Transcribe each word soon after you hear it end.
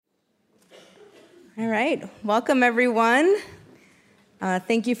All right, welcome everyone.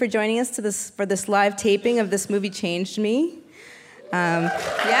 Thank you for joining us for this live taping of This Movie Changed Me.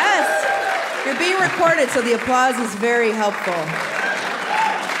 Yes, you're being recorded, so the applause is very helpful.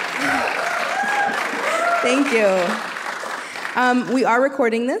 Thank you. We are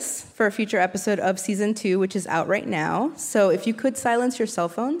recording this for a future episode of Season 2, which is out right now. So if you could silence your cell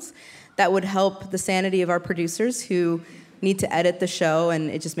phones, that would help the sanity of our producers who need to edit the show, and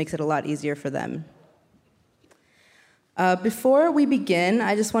it just makes it a lot easier for them. Before we begin,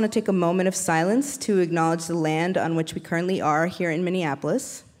 I just want to take a moment of silence to acknowledge the land on which we currently are here in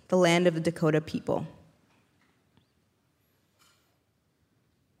Minneapolis, the land of the Dakota people.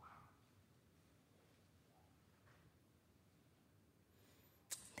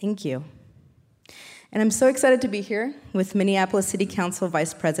 Thank you. And I'm so excited to be here with Minneapolis City Council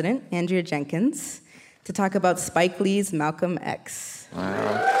Vice President Andrea Jenkins to talk about Spike Lee's Malcolm X.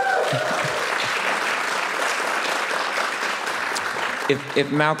 Wow.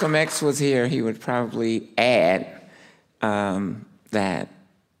 If Malcolm X was here, he would probably add that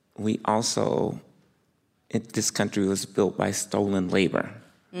we also, this country was built by stolen labor.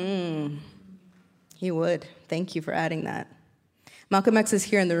 He would. Thank you for adding that. Malcolm X is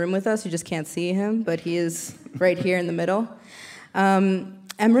here in the room with us. You just can't see him, but he is right here in the middle. I'm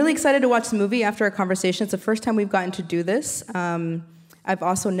really excited to watch the movie after our conversation. It's the first time we've gotten to do this. I've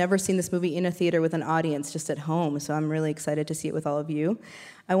also never seen this movie in a theater with an audience, just at home, so I'm really excited to see it with all of you.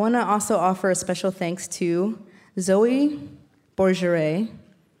 I want to also offer a special thanks to Zoe Bourgeray.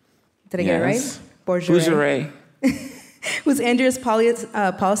 Did I get it right? Bourgeray. Who's Andrea's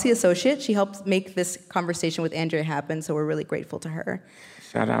policy associate. She helped make this conversation with Andrea happen, so we're really grateful to her.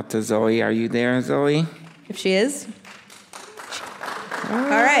 Shout out to Zoe. Are you there, Zoe? If she is. All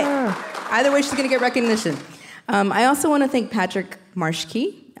right. Either way, she's going to get recognition. I also want to thank Patrick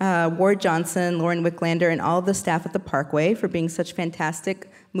Marshke, Ward Johnson, Lauren Wicklander, and all of the staff at the Parkway for being such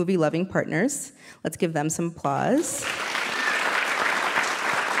fantastic movie-loving partners. Let's give them some applause.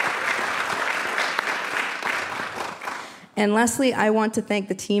 And lastly, I want to thank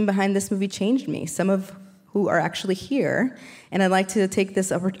the team behind This Movie Changed Me, some of who are actually here. And I'd like to take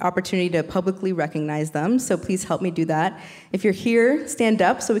this opportunity to publicly recognize them, so please help me do that. If you're here, stand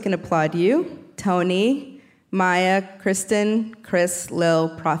up so we can applaud you. Tony, Maya, Kristen, Chris,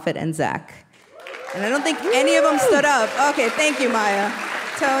 Lil, Prophet, and Zach. And I don't think any of them stood up. Okay, thank you, Maya.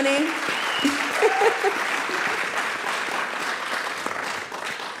 Tony.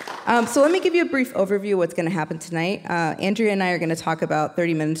 So let me give you a brief overview of what's going to happen tonight. Andrea and I are going to talk about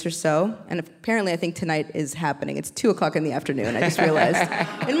 30 minutes or so, and apparently I think tonight is happening. It's 2 o'clock in the afternoon, I just realized.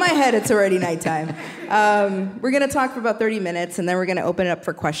 In my head, it's already nighttime. We're going to talk for about 30 minutes, and then we're going to open it up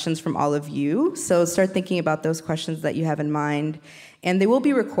for questions from all of you. So start thinking about those questions that you have in mind. And they will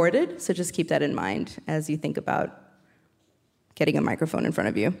be recorded, so just keep that in mind as you think about getting a microphone in front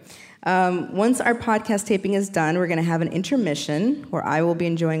of you. Once our podcast taping is done, we're going to have an intermission where I will be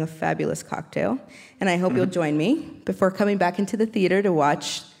enjoying a fabulous cocktail, and I hope you'll join me before coming back into the theater to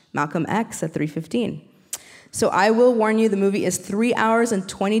watch Malcolm X at 3:15. So I will warn you, the movie is 3 hours and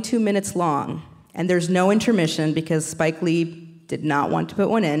 22 minutes long, and there's no intermission because Spike Lee did not want to put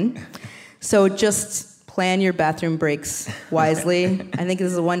one in. So just plan your bathroom breaks wisely. I think this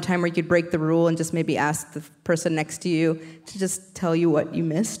is the one time where you could break the rule and just maybe ask the person next to you to just tell you what you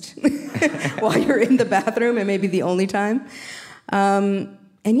missed while you're in the bathroom. It may be the only time. And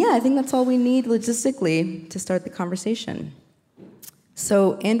yeah, I think that's all we need logistically to start the conversation.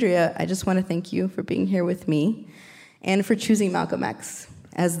 So Andrea, I just want to thank you for being here with me and for choosing Malcolm X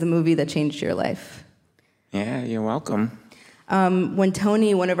as the movie that changed your life. Yeah, you're welcome. When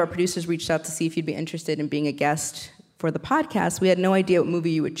Tony, one of our producers, reached out to see if you'd be interested in being a guest for the podcast, we had no idea what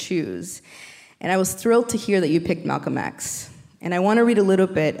movie you would choose. And I was thrilled to hear that you picked Malcolm X. And I want to read a little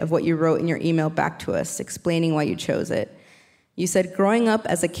bit of what you wrote in your email back to us, explaining why you chose it. You said, growing up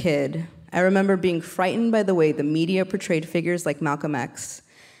as a kid, I remember being frightened by the way the media portrayed figures like Malcolm X,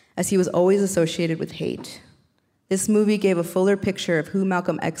 as he was always associated with hate. This movie gave a fuller picture of who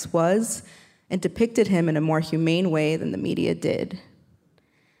Malcolm X was and depicted him in a more humane way than the media did.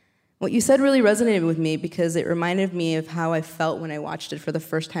 What you said really resonated with me because it reminded me of how I felt when I watched it for the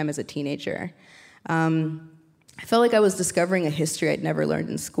first time as a teenager. I felt like I was discovering a history I'd never learned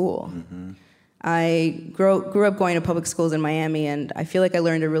in school. I grew up going to public schools in Miami, and I feel like I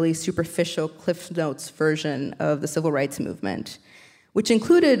learned a really superficial Cliff Notes version of the civil rights movement, which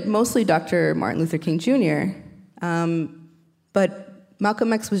included mostly Dr. Martin Luther King Jr., but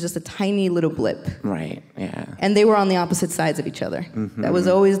Malcolm X was just a tiny little blip. Right, yeah. And they were on the opposite sides of each other. That was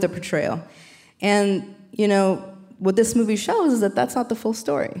always the portrayal. And, you know, what this movie shows is that that's not the full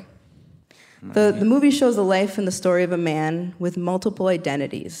story. The movie shows the life and the story of a man with multiple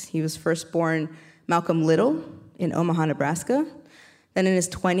identities. He was first born Malcolm Little in Omaha, Nebraska. Then in his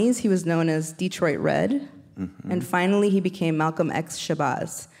 20s, he was known as Detroit Red. And finally, he became Malcolm X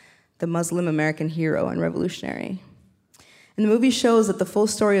Shabazz, the Muslim American hero and revolutionary. And the movie shows that the full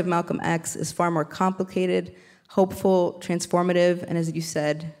story of Malcolm X is far more complicated, hopeful, transformative, and as you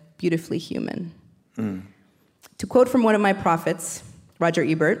said, beautifully human. To quote from one of my prophets, Roger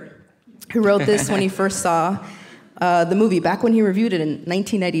Ebert, who wrote this when he first saw the movie, back when he reviewed it in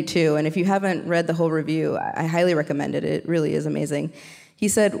 1992. And if you haven't read the whole review, I highly recommend it. It really is amazing. He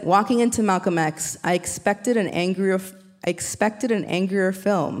said, walking into Malcolm X, I expected an angrier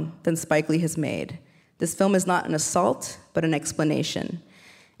film than Spike Lee has made. This film is not an assault, but an explanation.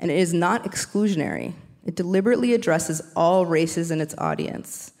 And it is not exclusionary. It deliberately addresses all races in its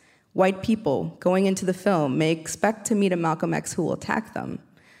audience. White people going into the film may expect to meet a Malcolm X who will attack them,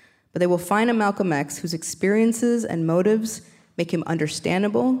 but they will find a Malcolm X whose experiences and motives make him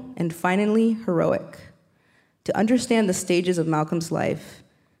understandable and finally heroic. To understand the stages of Malcolm's life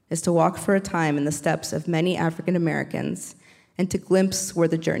is to walk for a time in the steps of many African Americans and to glimpse where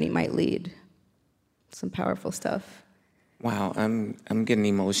the journey might lead. Some powerful stuff. Wow, I'm getting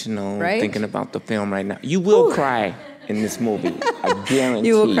emotional thinking about the film right now. You will cry in this movie, I guarantee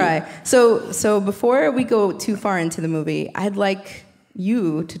you. Will cry. So before we go too far into the movie, I'd like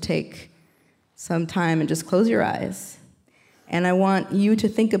you to take some time and just close your eyes. And I want you to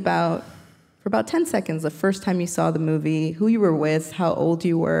think about, for about 10 seconds, the first time you saw the movie, who you were with, how old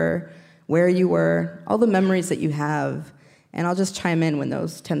you were, where you were, all the memories that you have. And I'll just chime in when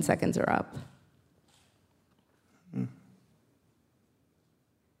those 10 seconds are up.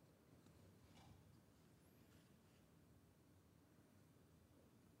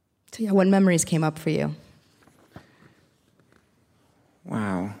 So yeah, what memories came up for you?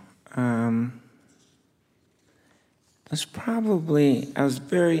 Wow. I was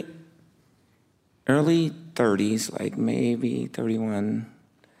very early 30s, like maybe 31.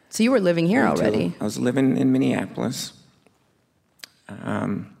 So you were living here 32. Already? I was living in Minneapolis.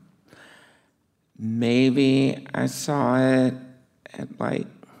 Maybe I saw it at like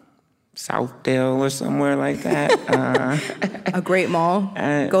Southdale or somewhere like that. A great mall.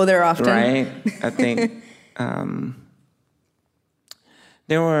 Go there often. Right. I think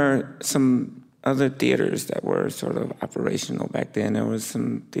there were some other theaters that were sort of operational back then. There was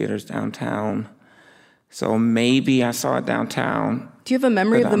some theaters downtown. So maybe I saw it downtown. Do you have a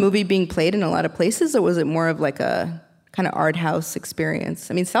memory of the movie being played in a lot of places, or was it more of like a kind of art house experience?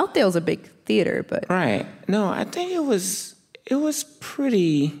 I mean, Southdale's a big theater, but... Right. No, I think it was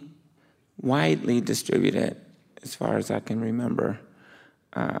pretty widely distributed as far as I can remember.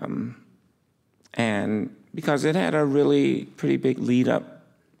 And because it had a really pretty big lead up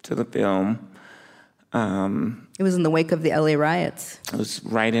to the film. It was in the wake of the LA riots. It was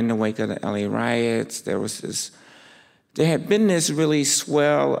right in the wake of the LA riots. There had been this really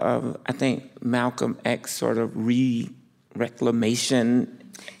swell of, I think, Malcolm X sort of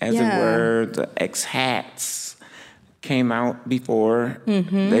reclamation, as it were. The X hats came out before.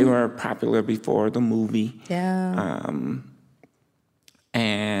 They were popular before the movie. Yeah.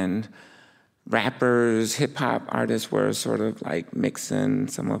 And rappers, hip-hop artists were sort of like mixing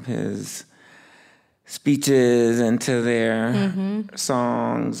some of his speeches into their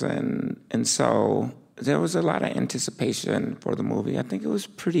songs. And so there was a lot of anticipation for the movie. I think it was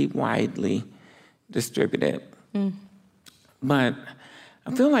pretty widely distributed. But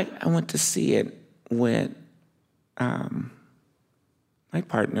I feel like I went to see it with my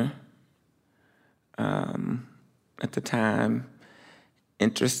partner at the time.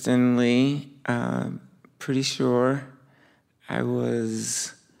 Interestingly, pretty sure I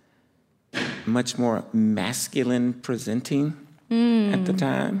was much more masculine presenting at the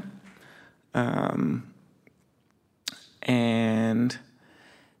time. And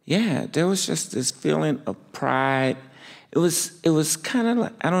yeah, there was just this feeling of pride. It was kind of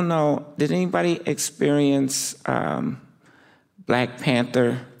like, I don't know, did anybody experience Black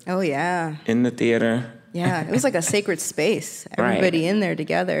Panther? Oh, yeah. In the theater? Yeah, it was like a sacred space. Everybody in there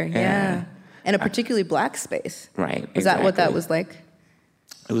together. Yeah. And a particularly Black space. Right. Is that what that was like?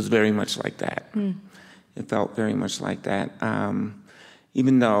 It was very much like that. It felt very much like that.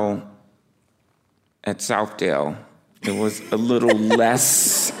 Even though at Southdale, it was a little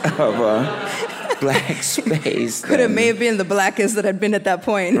less of a Black space. May have been the blackest that had been at that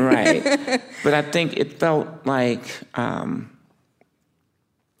point. Right. But I think it felt like,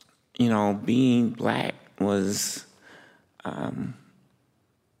 being Black was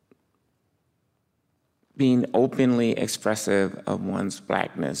being openly expressive of one's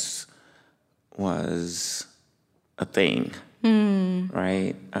Blackness was a thing,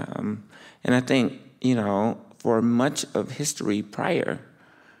 right? And I think, for much of history prior,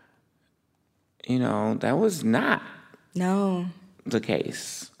 that was not the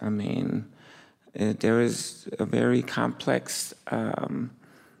case. I mean, there is a very complex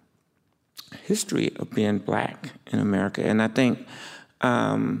history of being Black in America. And I think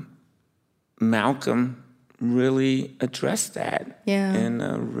Malcolm really addressed that in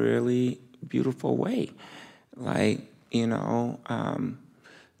a really beautiful way. Like,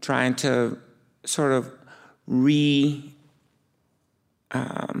 trying to sort of reimagine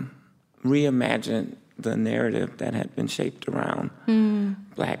the narrative that had been shaped around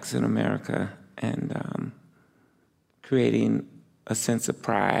Blacks in America, and creating a sense of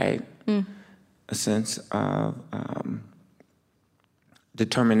pride, a sense of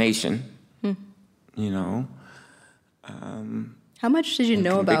determination, How much did you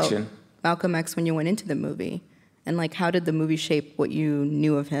know conviction. about Malcolm X when you went into the movie? And like, how did the movie shape what you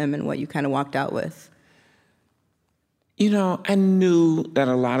knew of him and what you kind of walked out with? I knew that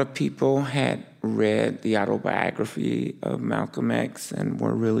a lot of people had read the autobiography of Malcolm X and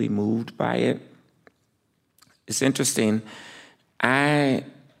were really moved by it. It's interesting. If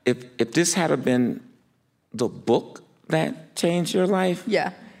this had been the book that changed your life,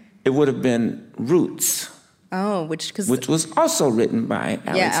 it would have been Roots. Oh, which was also written by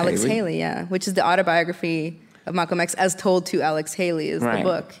Alex Haley, which is the autobiography of Malcolm X as told to Alex Haley is the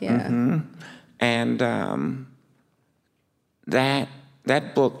book, And that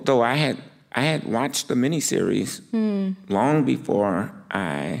book, though I had watched the miniseries long before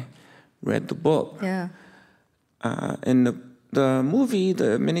I read the book. And the movie,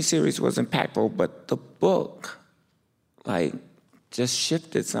 the miniseries was impactful, but the book, just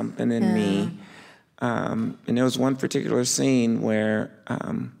shifted something in me. And there was one particular scene where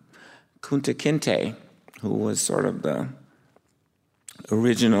Kunta Kinte, who was sort of the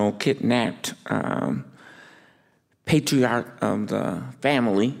original kidnapped patriarch of the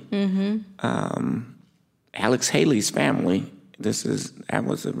family, Alex Haley's family. That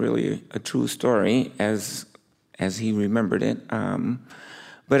was really a true story as he remembered it.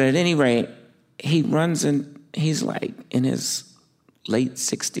 But at any rate, he's like in his late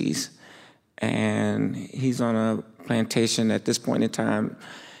 60s, and he's on a plantation. At this point in time,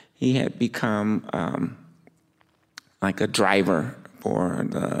 he had become like a driver for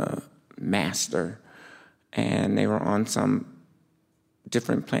the master, and they were on some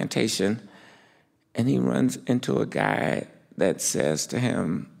different plantation, and he runs into a guy that says to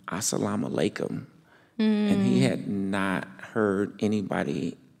him, "Assalamu alaikum." And he had not heard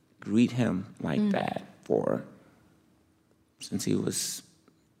anybody greet him like that since he was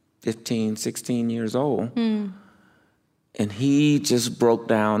 15, 16 years old. And he just broke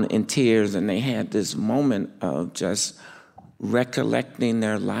down in tears, and they had this moment of just recollecting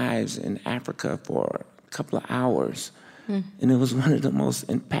their lives in Africa for a couple of hours. And it was one of the most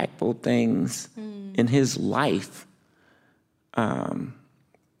impactful things in his life.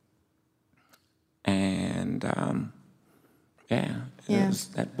 It was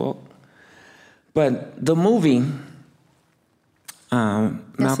that book. But the movie,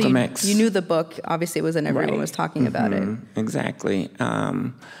 Malcolm X. You knew the book, obviously it was in everyone was talking about it. Exactly.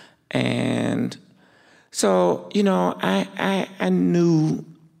 And so, I knew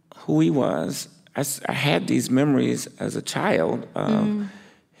who he was. I had these memories as a child of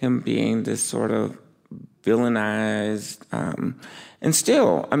him being this sort of villainized, and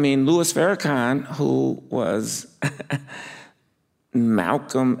still, Louis Farrakhan, who was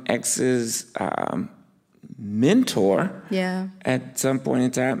Malcolm X's mentor at some point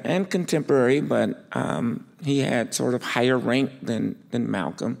in time, and contemporary, but he had sort of higher rank than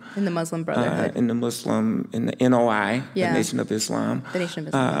Malcolm. In the Muslim Brotherhood. In the NOI, the Nation of Islam. The Nation of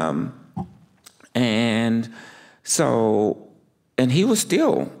Islam. And so, and he was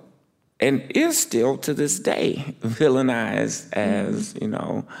still, and is still to this day, villainized as,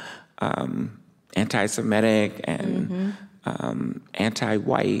 anti-Semitic and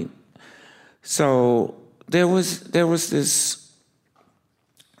anti-white. So there was this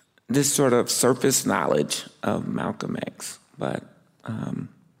sort of surface knowledge of Malcolm X, but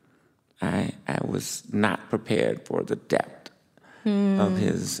I was not prepared for the depth of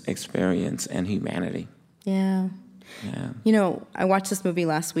his experience and humanity. Yeah. I watched this movie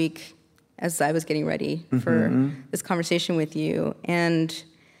last week as I was getting ready for this conversation with you, and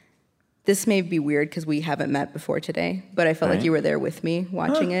this may be weird because we haven't met before today, but I felt like you were there with me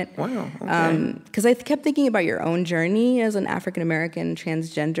watching it. Wow, okay. Because I kept thinking about your own journey as an African-American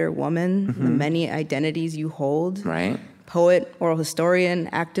transgender woman, the many identities you hold. poet, oral historian,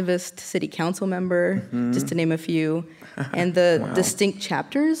 activist, city council member, just to name a few, and the distinct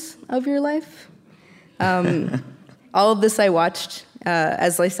chapters of your life. All of this I watched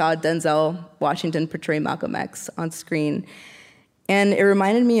as I saw Denzel Washington portray Malcolm X on screen. And it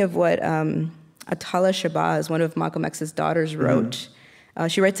reminded me of what Atala Shabazz, one of Malcolm X's daughters, wrote.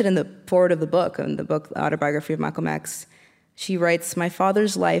 She writes it in the foreword of the book, The Autobiography of Malcolm X. She writes, "My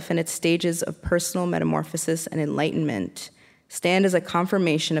father's life and its stages of personal metamorphosis and enlightenment stand as a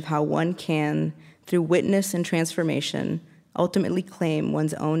confirmation of how one can, through witness and transformation, ultimately claim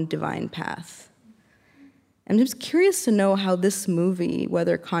one's own divine path." I'm just curious to know how this movie,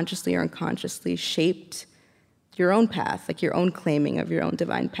 whether consciously or unconsciously, shaped your own path, like your own claiming of your own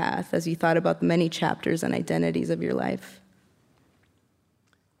divine path, as you thought about the many chapters and identities of your life.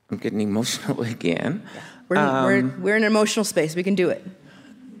 I'm getting emotional again. We're in an emotional space. We can do it.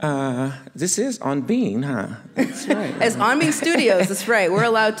 This is On Being, huh? That's right. As On Being Studios, that's right. We're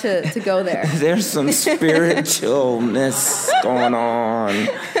allowed to go there. There's some spiritualness going on,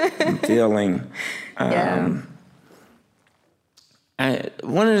 I'm feeling.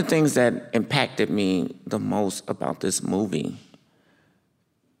 One of the things that impacted me the most about this movie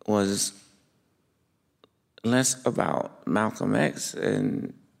was less about Malcolm X,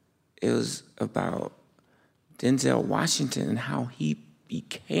 and it was about Denzel Washington and how he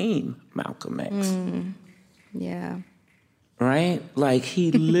became Malcolm X. Yeah. Right? Like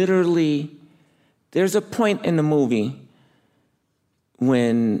he literally, there's a point in the movie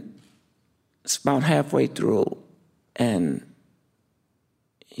when it's about halfway through and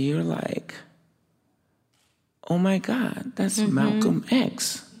you're like, oh my God, that's Malcolm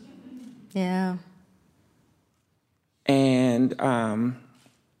X. Yeah. And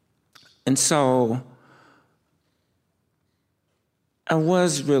so I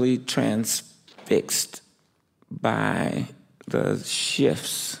was really transfixed by the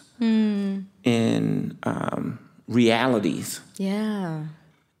shifts in realities. Yeah.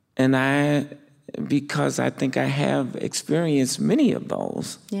 And because I think I have experienced many of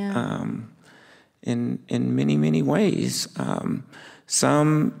those in many, many ways.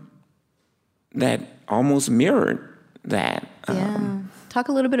 Some that almost mirrored that. Talk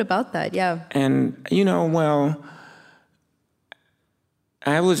a little bit about that, And,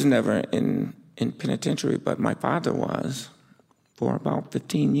 I was never in penitentiary, but my father was for about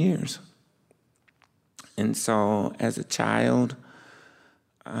 15 years. And so as a child,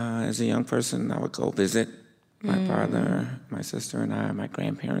 as a young person, I would go visit my father, my sister and I. My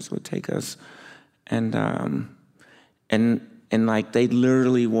grandparents would take us, and like they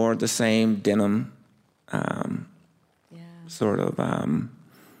literally wore the same denim, sort of the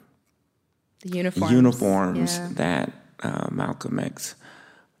uniforms that Malcolm X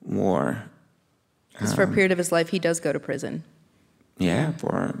wore. Because for a period of his life, he does go to prison. Yeah,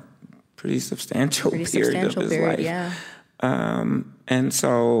 for a pretty substantial period of his life. Yeah. And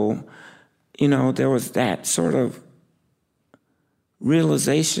so, there was that sort of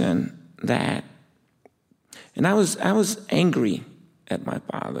realization that, and I was angry at my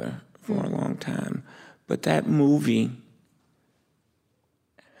father for a long time, but that movie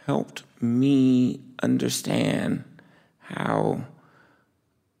helped me understand how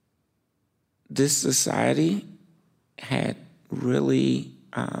this society had really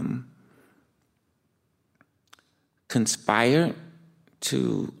conspired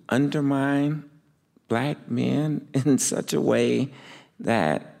to undermine Black men in such a way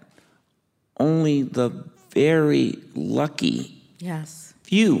that only the very lucky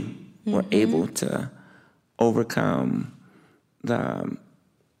few were able to overcome the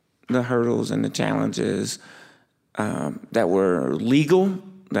hurdles and the challenges that were legal,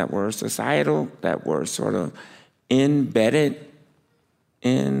 that were societal, that were sort of embedded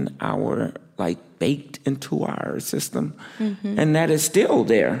in our, baked into our system. And that is still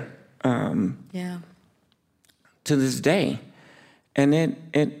there to this day. And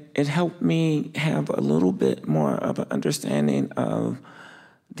it helped me have a little bit more of an understanding of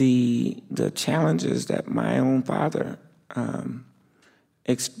the challenges that my own father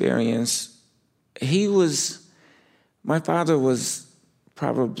experienced. My father was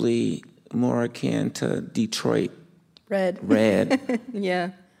probably more akin to Detroit Red.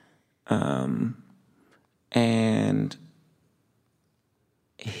 Yeah. And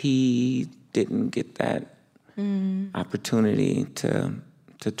he didn't get that opportunity to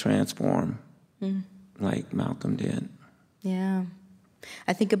transform like Malcolm did. Yeah.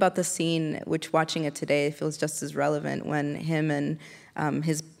 I think about the scene, which watching it today feels just as relevant, when him and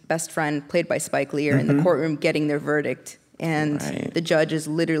his best friend, played by Spike Lee, are in the courtroom getting their verdict And Right. the judge is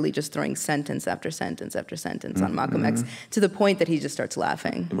literally just throwing sentence after sentence after sentence on Malcolm X to the point that he just starts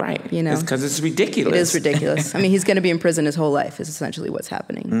laughing. Right. You know? It's because it's ridiculous. It is ridiculous. I mean, he's going to be in prison his whole life is essentially what's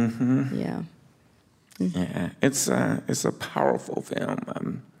happening. Yeah. Yeah. It's a powerful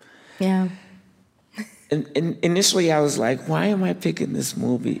film. Yeah. And initially, I was like, why am I picking this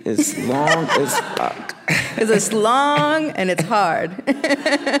movie? It's long as fuck. Because it's long and it's hard.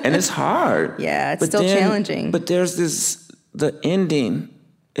 And it's hard. Yeah, it's still challenging. But there's the ending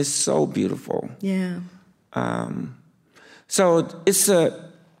is so beautiful. Yeah. So this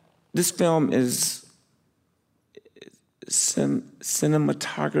film is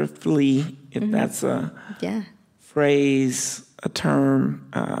cinematographically, if that's a phrase, a term,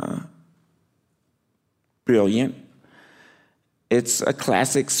 brilliant. It's a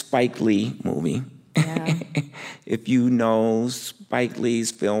classic Spike Lee movie. Yeah. If you know Spike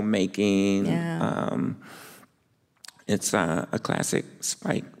Lee's filmmaking, it's a classic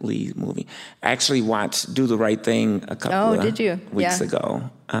Spike Lee movie. I actually watched Do the Right Thing a couple of weeks ago.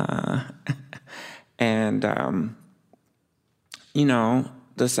 And, you know,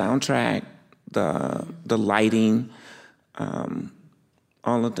 the soundtrack, the lighting,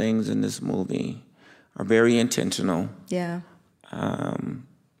 all the things in this movie are very intentional. Yeah.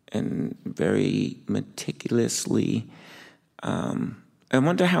 And very meticulously. I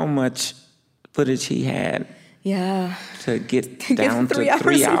wonder how much footage he had. Yeah. To get down to 3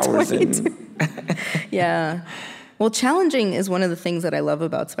 hours. Yeah. Well, challenging is one of the things that I love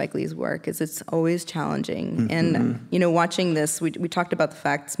about Spike Lee's work is it's always challenging. And, you know, watching this, we talked about the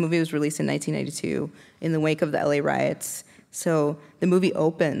fact this movie was released in 1992 in the wake of the LA riots. So the movie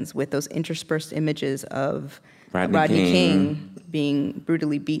opens with those interspersed images of Rodney King being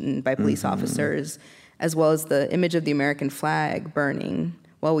brutally beaten by police officers, as well as the image of the American flag burning,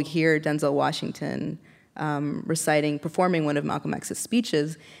 while we hear Denzel Washington performing one of Malcolm X's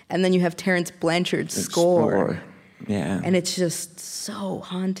speeches, and then you have Terrence Blanchard's score. Yeah. And it's just so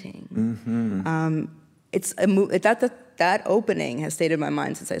haunting. It's that opening has stayed in my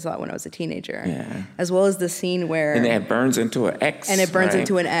mind since I saw it when I was a teenager. Yeah. As well as the scene where... And it burns into an X. And it burns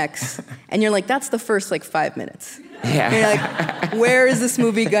into an X. And you're like, that's the first, 5 minutes. Yeah. You're like, where is this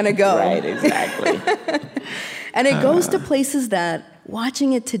movie gonna go? Right, exactly. And it goes to places that,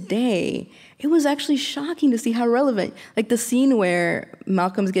 watching it today, it was actually shocking to see how relevant. Like the scene where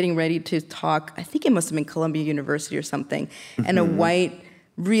Malcolm's getting ready to talk, I think it must have been Columbia University or something, and a white,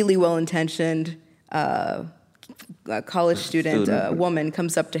 really well-intentioned college student, woman,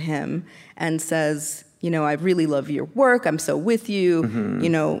 comes up to him and says, you know, I really love your work, I'm so with you, you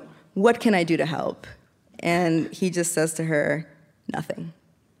know, what can I do to help? And he just says to her, nothing.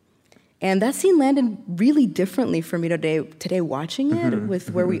 And that scene landed really differently for me today watching it with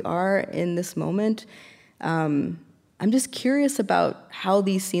where we are in this moment. I'm just curious about how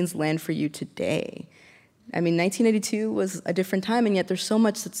these scenes land for you today. I mean, 1982 was a different time, and yet there's so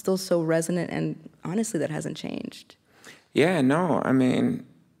much that's still so resonant, and honestly, that hasn't changed. Yeah, no, I mean,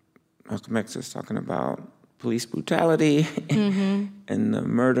 Malcolm X is talking about police brutality and the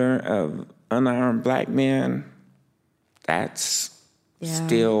murder of unarmed black men. That's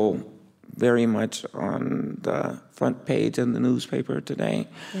still very much on the front page of the newspaper today.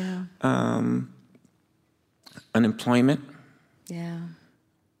 Yeah. Unemployment. Yeah.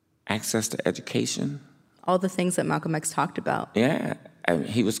 Access to education. All the things that Malcolm X talked about. Yeah. And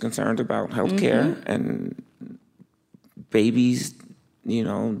he was concerned about healthcare and babies, you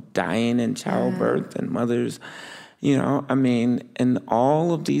know, dying in childbirth and mothers, you know, I mean, and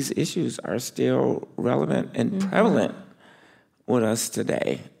all of these issues are still relevant and prevalent with us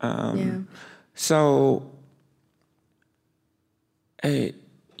today. So,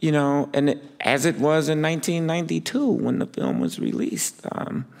 you know, and as it was in 1992 when the film was released.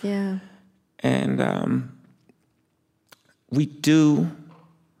 And we do,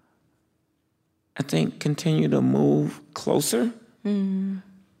 I think, continue to move closer to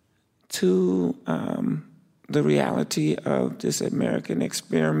the reality of this American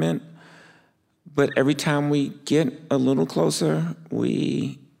experiment. But every time we get a little closer,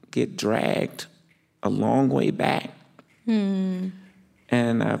 we get dragged a long way back. And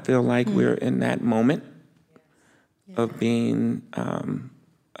I feel like we're in that moment of being, of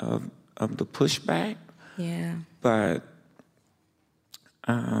the pushback. Yeah. But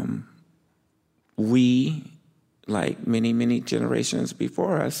we, like many, many generations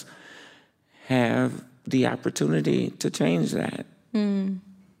before us, have the opportunity to change that. And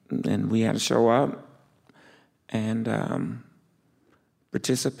we had to show up and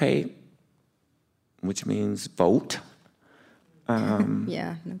participate, which means vote.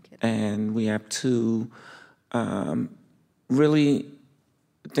 Yeah, no kidding. And we have to really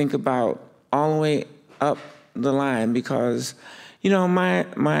think about all the way up the line because, well,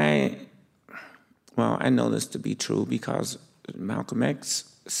 I know this to be true because Malcolm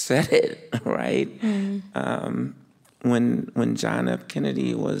X said it, right? When John F.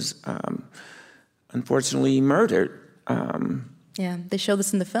 Kennedy was unfortunately murdered. They show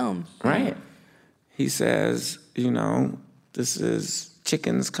this in the film. Right. He says, this is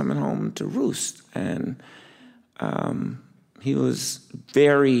chickens coming home to roost. And he was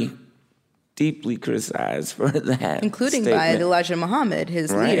very deeply criticized for that. Including statement. by Elijah Muhammad,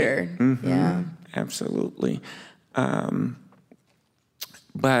 his leader. Mm-hmm. Yeah. Absolutely.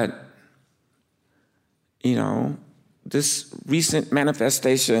 But, this recent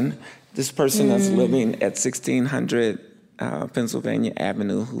manifestation, this person that's living at 1600 Pennsylvania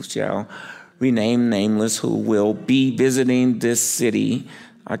Avenue, who shall remain nameless, who will be visiting this city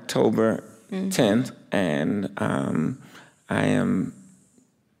October 10th. And I am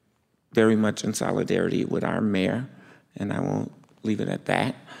very much in solidarity with our mayor, and I won't leave it at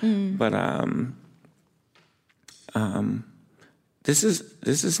that. But this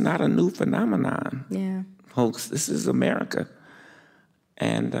is not a new phenomenon. Yeah. Folks, this is America.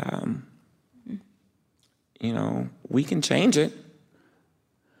 And, we can change it.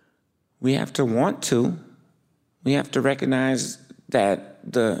 We have to want to. We have to recognize that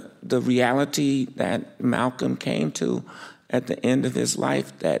the reality that Malcolm came to at the end of his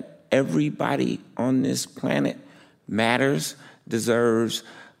life, that everybody on this planet matters, deserves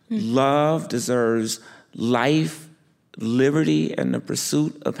love, deserves life, liberty, and the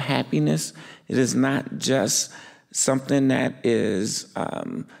pursuit of happiness. It is not just something that is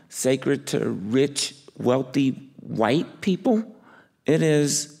sacred to rich, wealthy, white people. It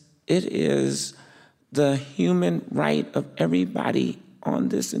is the human right of everybody on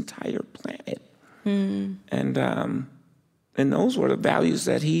this entire planet. And those were the values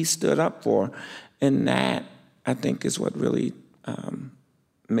that he stood up for. And that, I think, is what really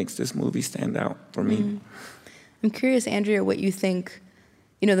makes this movie stand out for me. I'm curious, Andrea, what you think.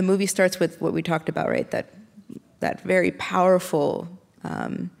 The movie starts with what we talked about, right? That very powerful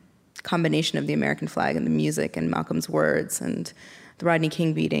combination of the American flag and the music and Malcolm's words and the Rodney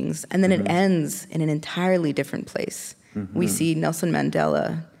King beatings. And then it ends in an entirely different place. We see Nelson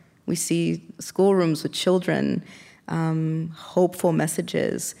Mandela. We see schoolrooms with children, hopeful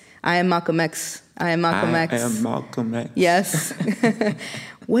messages. I am Malcolm X. I am Malcolm X. I am Malcolm X. Yes.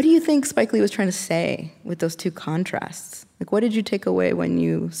 What do you think Spike Lee was trying to say with those two contrasts? Like, what did you take away when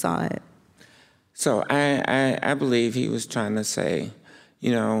you saw it? So I believe he was trying to say,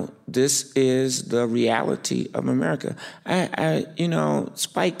 this is the reality of America.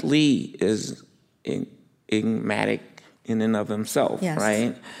 Spike Lee is enigmatic in and of himself, yes.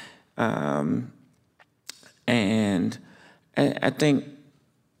 Right? And I think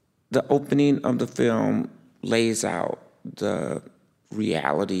the opening of the film lays out the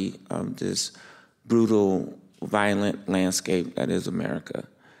reality of this brutal, violent landscape that is America.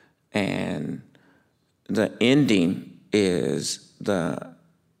 And the ending is the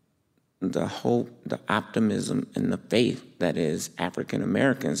hope, the optimism, and the faith that is African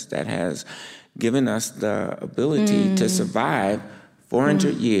Americans that has given us the ability to survive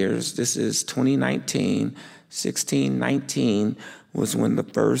 400 years. This is 2019. 1619 was when the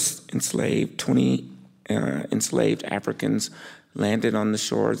first enslaved Africans landed on the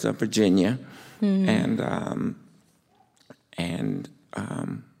shores of Virginia, and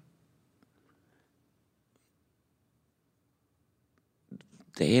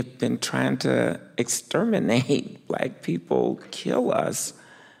they have been trying to exterminate Black people, kill us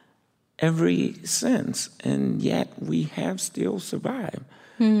ever since, and yet we have still survived.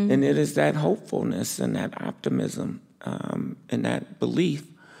 And it is that hopefulness and that optimism and that belief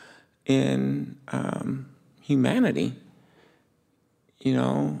in humanity.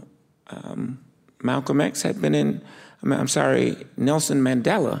 Malcolm X had been Nelson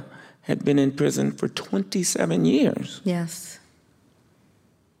Mandela had been in prison for 27 years. Yes.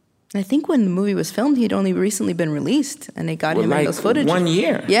 I think when the movie was filmed, he'd only recently been released, and they got him in those footage. 1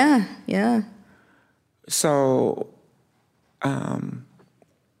 year. Yeah, yeah. So,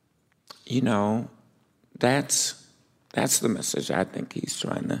 that's the message I think he's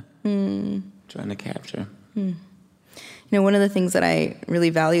trying to capture. One of the things that I really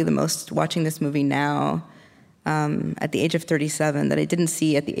value the most watching this movie now, at the age of 37, that I didn't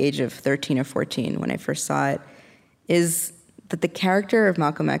see at the age of 13 or 14 when I first saw it, is that the character of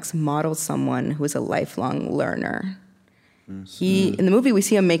Malcolm X models someone who is a lifelong learner. In the movie, we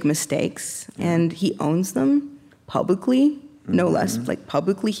see him make mistakes, and he owns them publicly, no less. Like,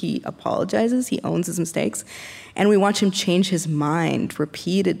 publicly, he apologizes, he owns his mistakes, and we watch him change his mind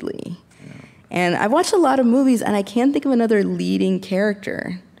repeatedly. And I've watched a lot of movies, and I can't think of another leading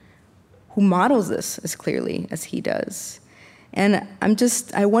character who models this as clearly as he does. And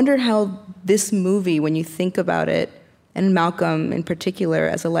I wonder how this movie, when you think about it, and Malcolm in particular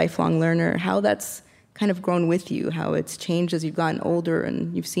as a lifelong learner, how that's kind of grown with you, how it's changed as you've gotten older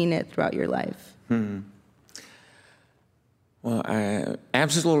and you've seen it throughout your life. Well, I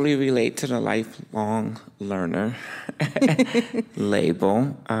absolutely relate to the lifelong learner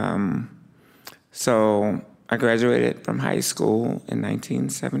label. So I graduated from high school in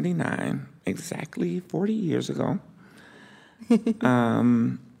 1979, exactly 40 years ago. I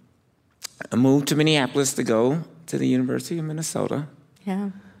moved to Minneapolis to go to the University of Minnesota. Yeah.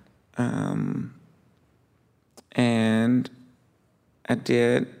 And I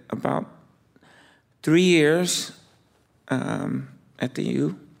did about 3 years at the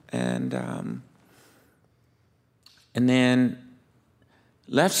U, and then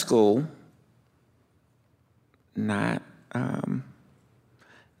left school. Not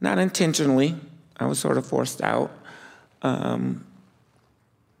intentionally. I was sort of forced out.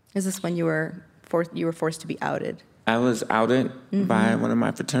 Is this when you were forced to be outed? I was outed by one of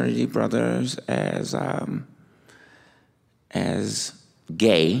my fraternity brothers as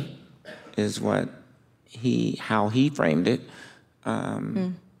gay, is how he framed it,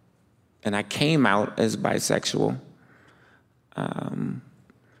 and I came out as bisexual.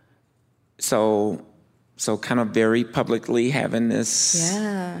 So kind of very publicly having this,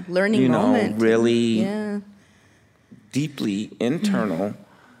 learning moment, really deeply internal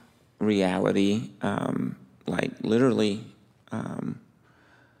reality, like literally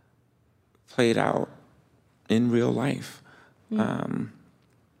played out in real life.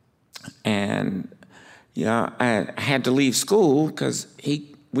 And I had to leave school because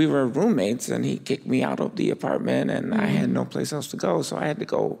we were roommates, and he kicked me out of the apartment, and I had no place else to go, so I had to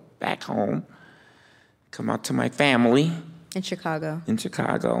go back home, come out to my family. In Chicago.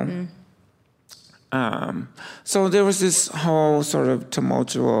 So there was this whole sort of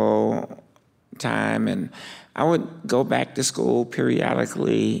tumultuous time, and I would go back to school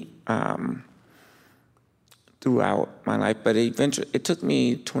periodically throughout my life, but eventually it took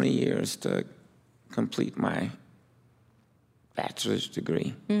me 20 years to complete my bachelor's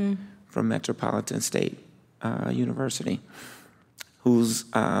degree from Metropolitan State University, whose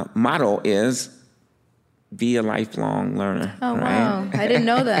motto is be a lifelong learner. Oh, right? wow. I didn't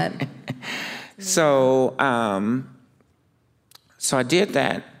know that. So I did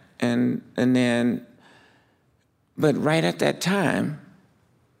that, and then, but right at that time,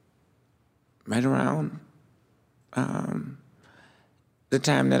 right around the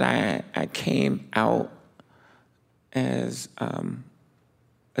time that I came out as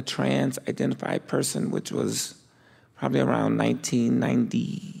a trans-identified person, which was probably around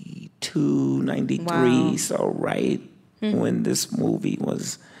 1992, 93, Wow. so right when this movie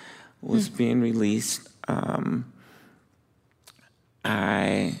was being released.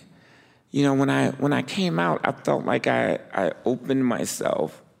 When I came out, I felt like I opened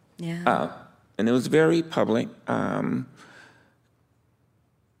myself up, and it was very public.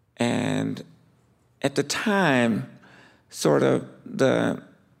 And at the time, sort of the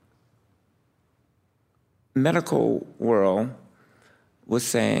medical world was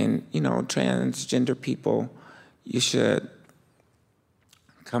saying, transgender people, you should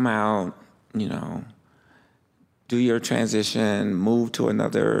come out, do your transition, move to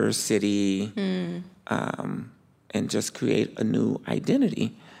another city, and just create a new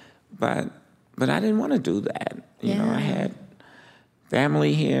identity. But I didn't want to do that. I had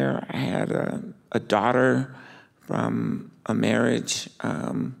family here. I had a daughter from a marriage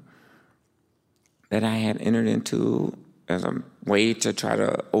that I had entered into as a way to try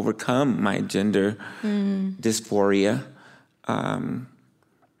to overcome my gender dysphoria. And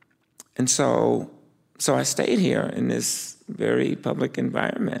so I stayed here in this very public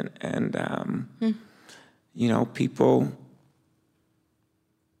environment, and people.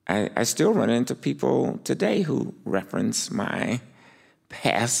 I still run into people today who reference my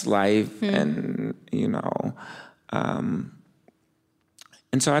past life, and and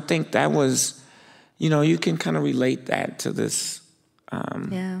so I think that was, you can kind of relate that to this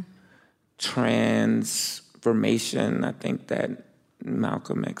transformation. I think that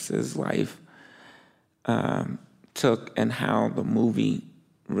Malcolm X's life took, and how the movie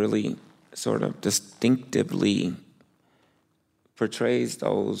really sort of distinctively portrays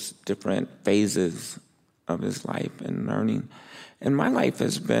those different phases of his life and learning. And my life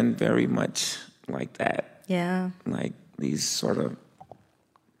has been very much like that. Yeah. Like these sort of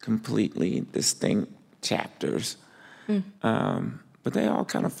completely distinct chapters. But they all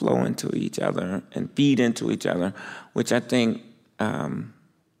kind of flow into each other and feed into each other, which I think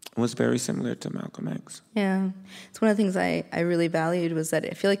was very similar to Malcolm X. Yeah. It's one of the things I really valued was that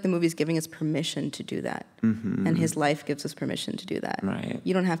I feel like the movie's giving us permission to do that. And his life gives us permission to do that. Right.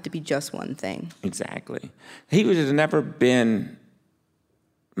 You don't have to be just one thing. Exactly. He would have never been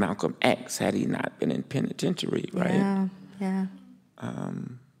Malcolm X had he not been in penitentiary, right? Yeah.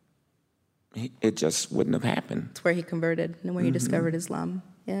 It just wouldn't have happened. It's where he converted and where he discovered Islam.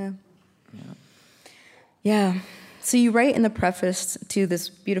 Yeah. So you write in the preface to this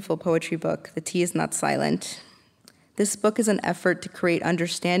beautiful poetry book, The Tea is Not Silent. This book is an effort to create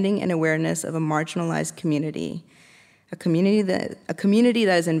understanding and awareness of a marginalized community, a community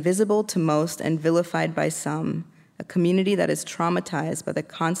that is invisible to most and vilified by some, a community that is traumatized by the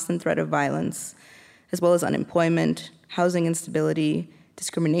constant threat of violence, as well as unemployment, housing instability,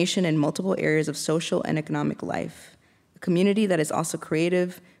 discrimination in multiple areas of social and economic life, a community that is also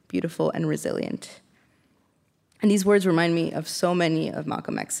creative, beautiful, and resilient. And these words remind me of so many of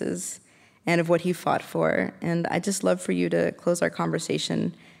Malcolm X's and of what he fought for. And I'd just love for you to close our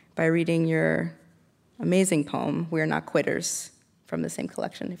conversation by reading your amazing poem, We Are Not Quitters, from the same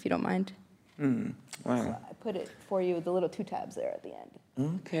collection, if you don't mind. Wow. So I put it for you with the little 2 tabs there at the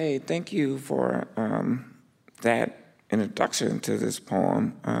end. Okay, thank you for that introduction to this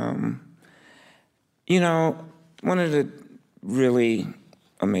poem. One of the really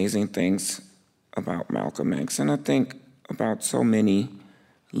amazing things about Malcolm X, and I think about so many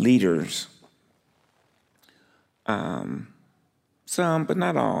leaders, some, but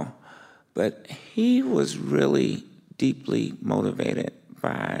not all, but he was really deeply motivated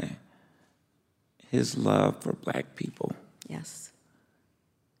by his love for Black people. Yes.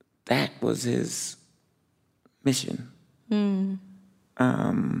 That was his mission.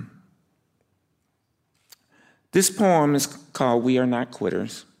 This poem is called We Are Not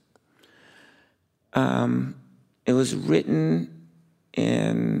Quitters. It was written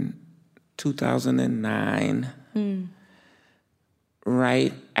in 2009,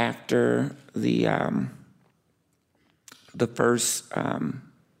 right after the first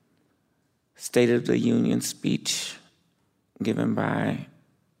State of the Union speech given by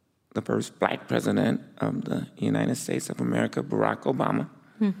the first Black president of the United States of America, Barack Obama.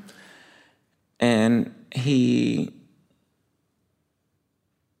 And he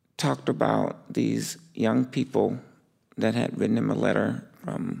talked about these young people that had written him a letter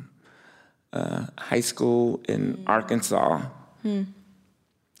from high school in Arkansas.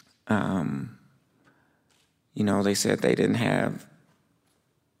 They said they didn't have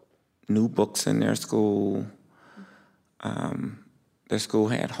new books in their school. Their school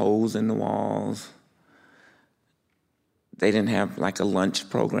had holes in the walls. They didn't have like a lunch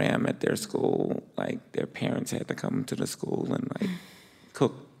program at their school. Like their parents had to come to the school and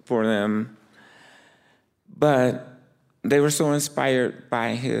cook for them. But they were so inspired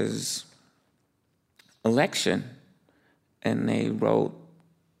by his election, and they wrote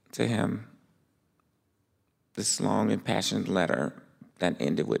to him this long, impassioned letter that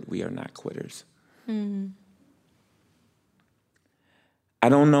ended with, We Are Not Quitters. I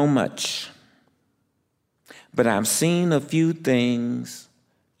don't know much, but I've seen a few things,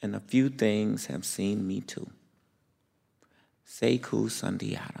 and a few things have seen me too. Sekou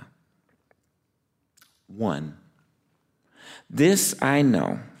Sundiata. 1, this I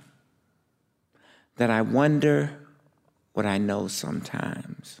know, that I wonder what I know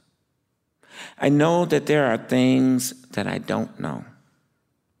sometimes. I know that there are things that I don't know.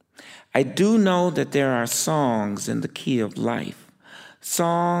 I do know that there are songs in the key of life,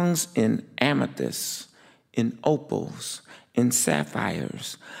 songs in amethysts, in opals, in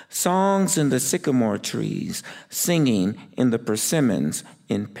sapphires, songs in the sycamore trees, singing in the persimmons,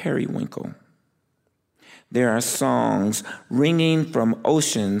 in periwinkle. There are songs ringing from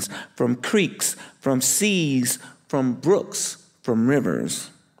oceans, from creeks, from seas, from brooks, from rivers.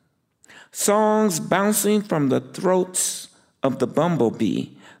 Songs bouncing from the throats of the bumblebee,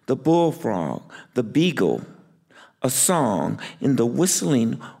 the bullfrog, the beagle. A song in the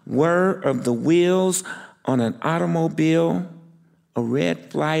whistling whir of the wheels on an automobile, a red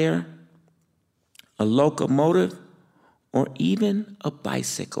flyer, a locomotive, or even a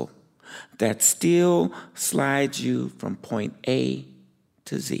bicycle that still slides you from point A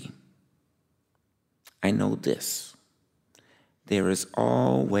to Z. I know this. There is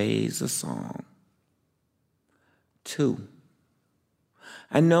always a song. 2,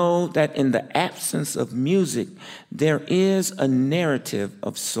 I know that in the absence of music, there is a narrative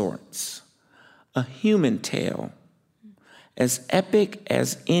of sorts, a human tale, as epic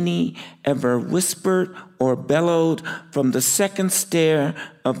as any ever whispered or bellowed from the second stair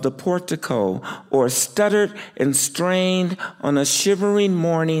of the portico, or stuttered and strained on a shivering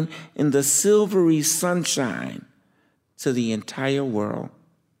morning in the silvery sunshine to the entire world.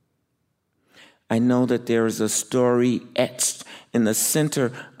 I know that there is a story etched in the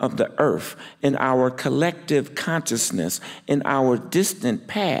center of the earth, in our collective consciousness, in our distant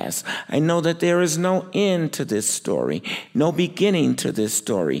past. I know that there is no end to this story, no beginning to this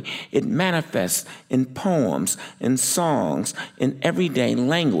story. It manifests in poems, in songs, in everyday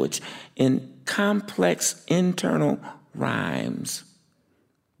language, in complex internal rhymes.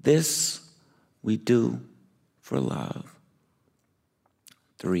 This we do for love.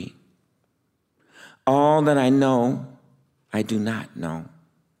 3. All that I know, I do not know.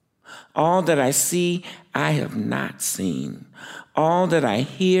 All that I see, I have not seen. All that I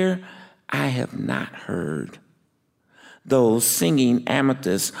hear, I have not heard. Those singing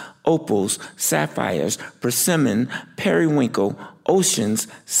amethysts, opals, sapphires, persimmon, periwinkle, oceans,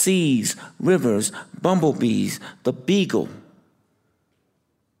 seas, rivers, bumblebees, the beagle.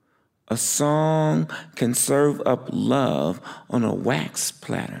 A song can serve up love on a wax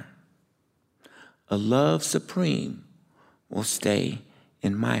platter. A love supreme will stay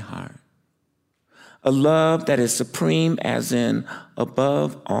in my heart. A love that is supreme as in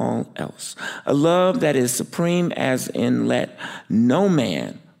above all else. A love that is supreme as in let no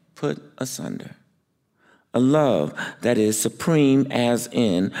man put asunder. A love that is supreme as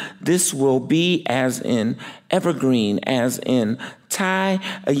in this will be, as in evergreen, as in tie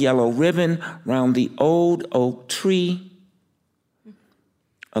a yellow ribbon round the old oak tree.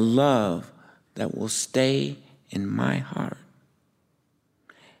 A love that will stay in my heart.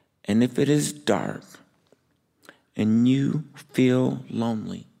 And if it is dark and you feel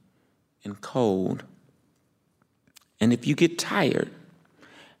lonely and cold, and if you get tired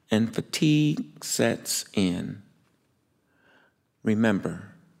and fatigue sets in,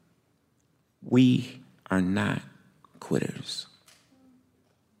 remember, we are not quitters.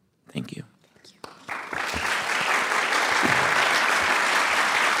 Thank you.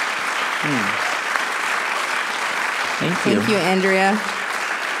 Thank you. Thank you, Andrea.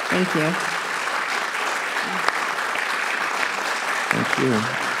 Thank you. Thank you.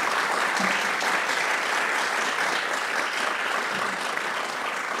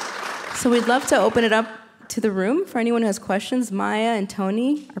 So we'd love to open it up to the room for anyone who has questions. Maya and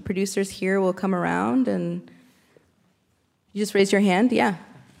Tony, our producers here, will come around, and you just raise your hand. Yeah.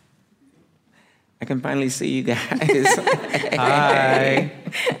 I can finally see you guys. Hi.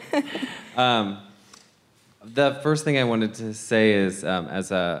 The first thing I wanted to say is, I'm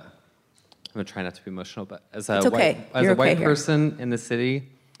gonna try not to be emotional, but as a white person in the city,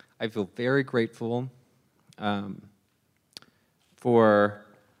 I feel very grateful for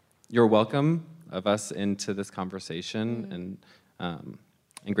your welcome of us into this conversation, and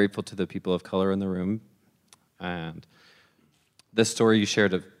grateful to the people of color in the room. And the story you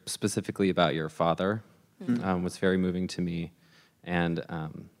shared specifically about your father was very moving to me, and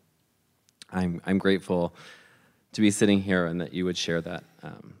I'm grateful to be sitting here and that you would share that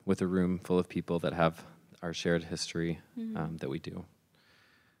with a room full of people that have our shared history that we do.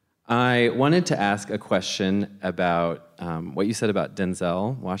 I wanted to ask a question about what you said about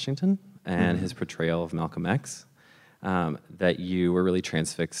Denzel Washington and his portrayal of Malcolm X, that you were really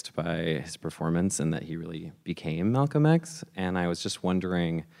transfixed by his performance and that he really became Malcolm X. And I was just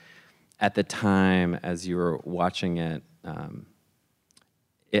wondering, at the time as you were watching it,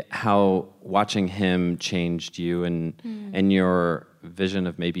 how watching him changed you and your vision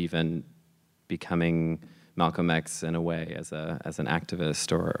of maybe even becoming Malcolm X in a way as an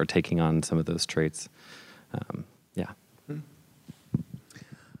activist or taking on some of those traits.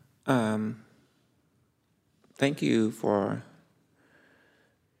 Thank you for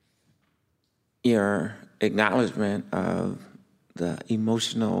your acknowledgement of the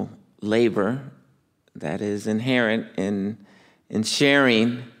emotional labor that is inherent in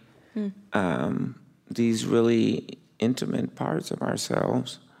sharing these really intimate parts of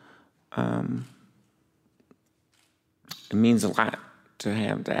ourselves. It means a lot to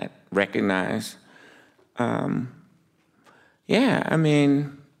have that recognized. I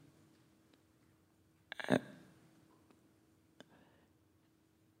mean,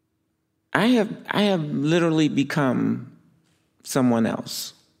 I have literally become someone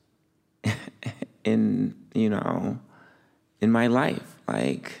else in my life.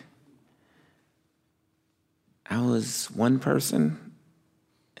 Like, I was one person,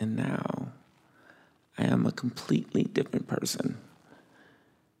 and now I am a completely different person.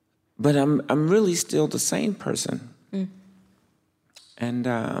 But I'm really still the same person. And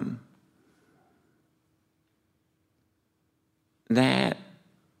that,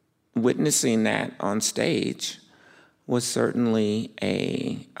 witnessing that on stage was certainly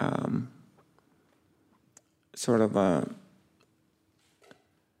a sort of a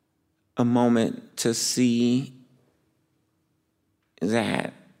moment to see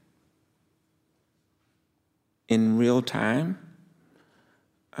that in real time.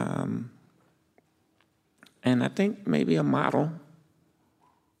 And I think maybe a model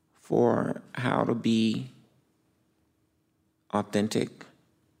for how to be authentic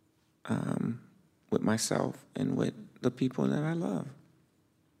with myself and with the people that I love.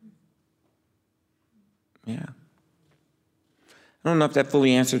 Yeah. I don't know if that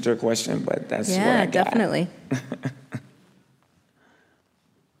fully answered your question, but that's what I got. Yeah, definitely.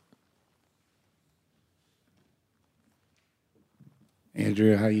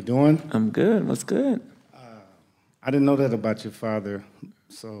 Andrea, how you doing? I'm good. What's good? I didn't know that about your father,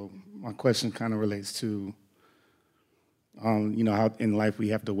 so my question kind of relates to, how in life we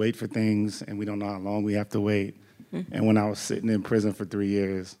have to wait for things, and we don't know how long we have to wait. Mm-hmm. And when I was sitting in prison for 3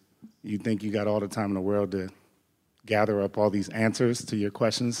 years, you think you got all the time in the world to gather up all these answers to your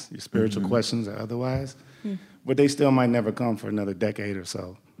questions, your spiritual questions or otherwise, but they still might never come for another decade or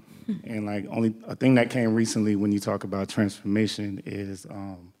so. And like only a thing that came recently when you talk about transformation is,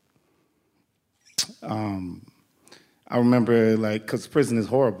 I remember because prison is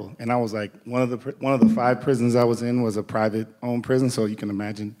horrible, and I was like one of the 5 prisons I was in was a private owned prison, so you can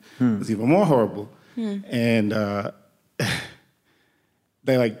imagine it's even more horrible. And I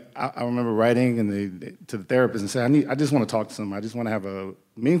remember writing to the therapist and saying, I just want to talk to someone. I just want to have a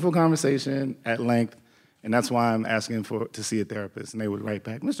meaningful conversation at length. And that's why I'm asking to see a therapist. And they would write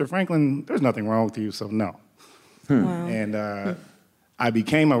back, Mr. Franklin, there's nothing wrong with you, so no. Wow. And I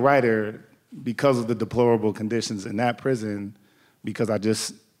became a writer because of the deplorable conditions in that prison, because I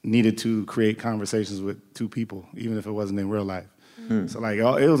just needed to create conversations with 2 people, even if it wasn't in real life. So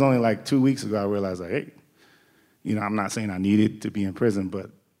it was only 2 weeks ago I realized, hey, I'm not saying I needed to be in prison,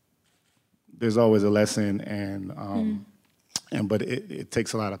 but there's always a lesson, but it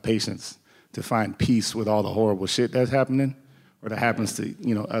takes a lot of patience to find peace with all the horrible shit that's happening, or that happens to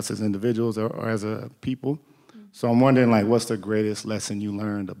us as individuals or as a people. So I'm wondering, what's the greatest lesson you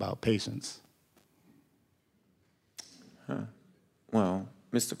learned about patience? Well,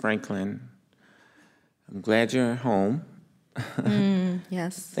 Mr. Franklin, I'm glad you're home.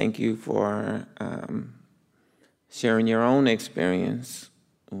 Yes. Thank you for sharing your own experience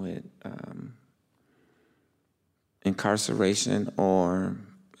with incarceration, or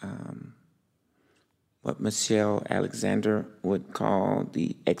what Michelle Alexander would call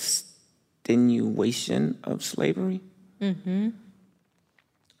the extenuation of slavery. Mm-hmm.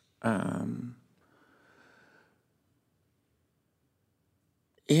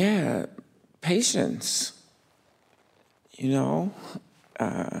 Yeah, patience.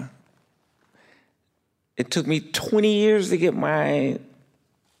 It took me 20 years to get my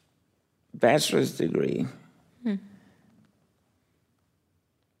bachelor's degree.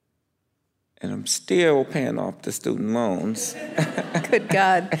 And I'm still paying off the student loans. Good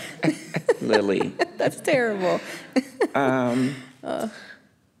God. Lily. That's terrible.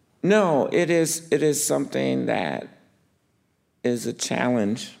 No, it is something that is a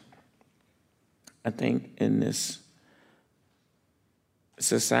challenge, I think, in this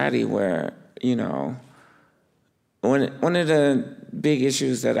society where, one of the big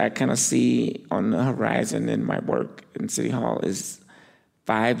issues that I kind of see on the horizon in my work in City Hall is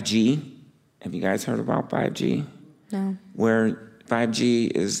 5G. Have you guys heard about 5G? No. Where 5G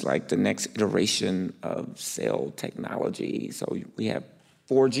is like the next iteration of cell technology. So we have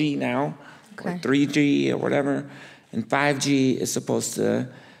 4G now, or 3G or whatever, and 5G is supposed to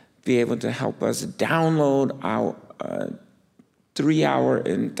be able to help us download our 3-hour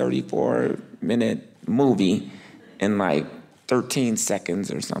and 34-minute movie in 13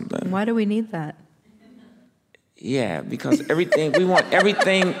 seconds or something. Why do we need that? Yeah, because we want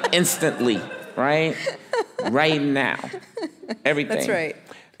everything instantly, right? Right now. Everything. That's right.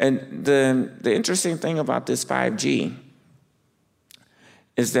 And the interesting thing about this 5G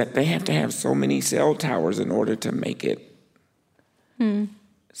is that they have to have so many cell towers in order to make it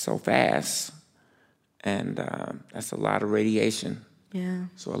so fast. And that's a lot of radiation. Yeah.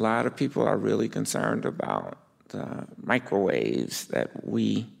 So a lot of people are really concerned about the microwaves that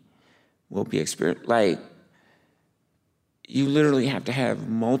we will be experiencing. You literally have to have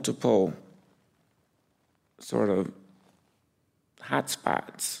multiple sort of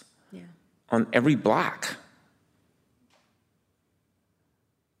hotspots on every block.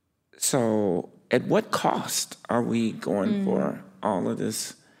 So at what cost are we going for all of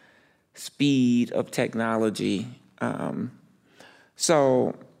this speed of technology?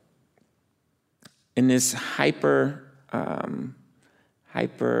 So in this hyper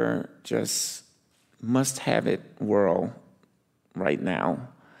just must-have-it world right now,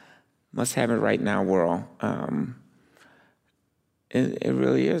 world, it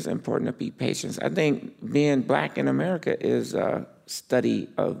really is important to be patient. I think being Black in America is a study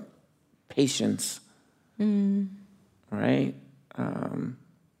of patience, right?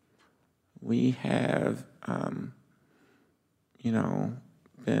 We have,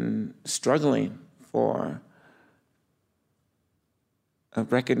 been struggling for a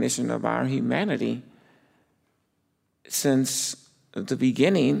recognition of our humanity since the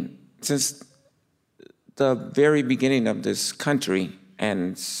very beginning of this country,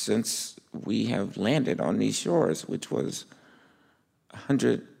 and since we have landed on these shores, which was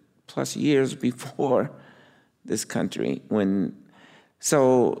 100+ years before this country.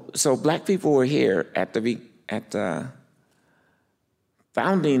 So Black people were here at the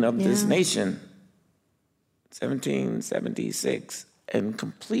founding of this nation, 1776, and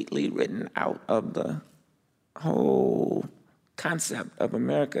completely written out of the whole concept of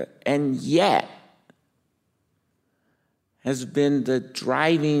America, and yet has been the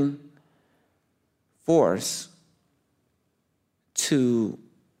driving force to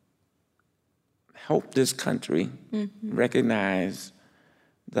help this country recognize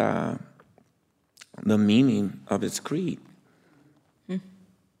the meaning of its creed.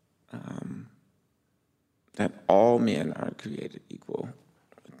 That all men are created equal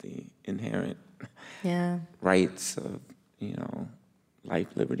with the inherent rights of, life,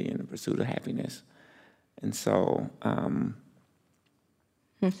 liberty, and the pursuit of happiness. And so,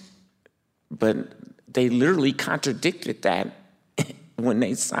 but they literally contradicted that when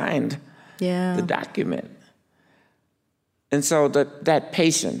they signed the document. And so that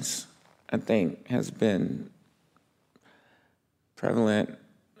patience, I think, has been prevalent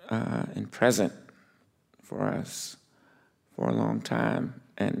and present for us for a long time.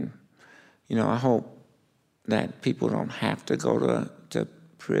 And, I hope that people don't have to go to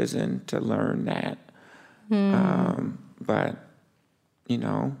prison to learn that. But,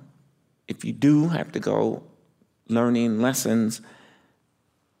 if you do have to go, learning lessons,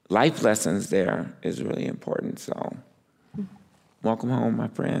 life lessons there is really important. So welcome home, my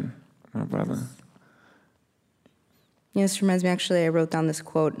friend, my brother. This reminds me, actually, I wrote down this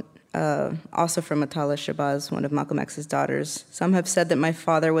quote, also from Atala Shabazz, one of Malcolm X's daughters. Some have said that my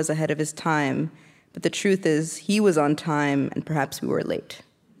father was ahead of his time, but the truth is he was on time and perhaps we were late.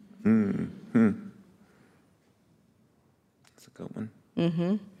 That's a good one.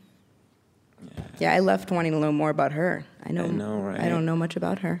 Yeah, I left wanting to know more about her. I know, right? I don't know much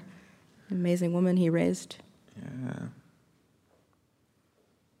about her. Amazing woman he raised. Yeah.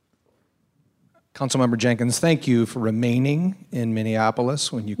 Councilmember Jenkins, thank you for remaining in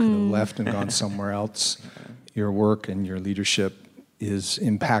Minneapolis when you could have left and gone somewhere else. Your work and your leadership is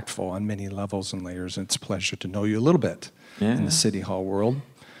impactful on many levels and layers, and it's a pleasure to know you a little bit in the City Hall world.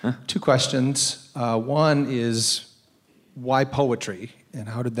 Two questions. One is, why poetry, and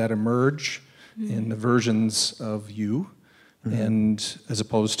how did that emerge in the versions of you, and as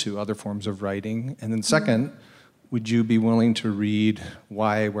opposed to other forms of writing? And then second, would you be willing to read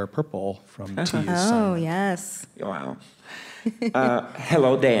Why I Wear Purple from Tia's Son? Oh, yes. Wow.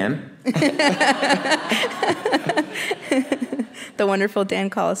 Hello, Dan. The wonderful Dan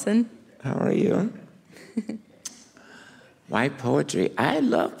Collison. How are you? Why poetry? I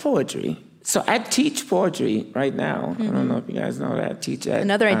love poetry. So I teach poetry right now. I don't know if you guys know that. I teach at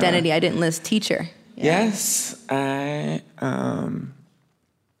Another identity I didn't list, teacher. Yeah. Yes, I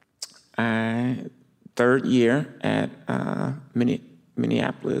third year at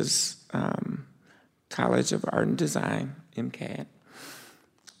Minneapolis College of Art and Design, MCAD,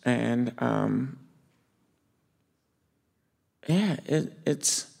 and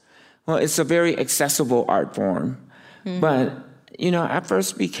it's a very accessible art form, but I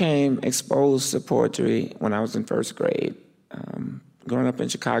first became exposed to poetry when I was in first grade. Growing up in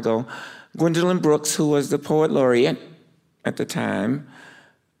Chicago, Gwendolyn Brooks, who was the poet laureate at the time,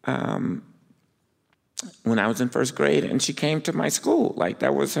 when I was in first grade, and she came to my school. Like,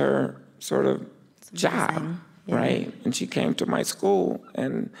 that was her sort of job, right? And she came to my school,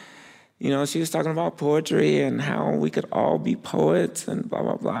 and, she was talking about poetry and how we could all be poets and blah,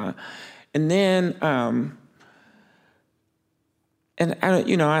 blah, blah. And then, and I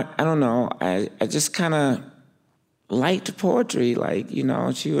don't know, I just kind of liked poetry. Like,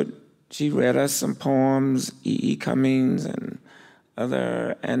 she read us some poems, E.E. Cummings and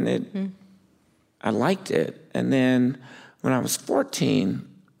other, and liked it. And then when I was 14,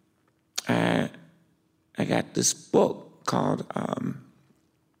 I got this book called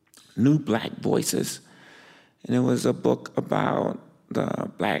New Black Voices. And it was a book about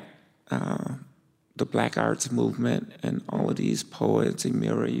the black arts movement and all of these poets,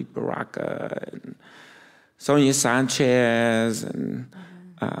 Amiri Baraka and Sonia Sanchez, and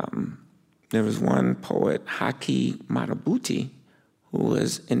there was one poet, Haki Madhubuti, who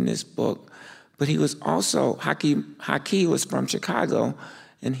was in this book. But he was also, Haki was from Chicago,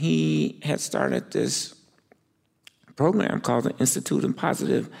 and he had started this program called the Institute of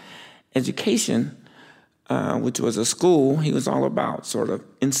Positive Education, which was a school. He was all about sort of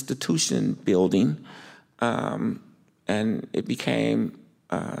institution building, and it became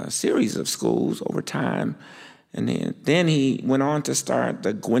a series of schools over time. And then he went on to start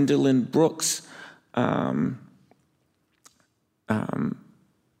the Gwendolyn Brooks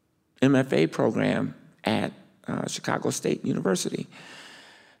MFA program at Chicago State University.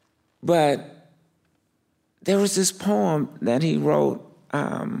 But there was this poem that he wrote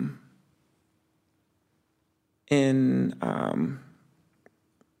in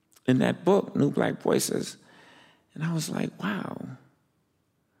that book, New Black Voices. And I was like, wow,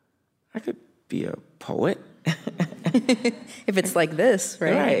 I could be a poet. If it's like this,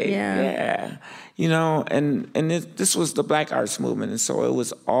 right? Right, yeah. You know, and this was the Black Arts Movement, and so it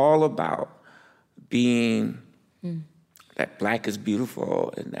was all about being that Black is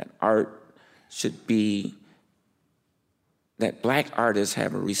beautiful and that art should be, that Black artists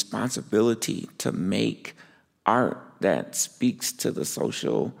have a responsibility to make art that speaks to the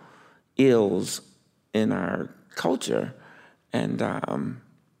social ills in our culture. And,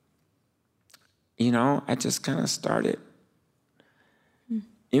 you know, I just kind of started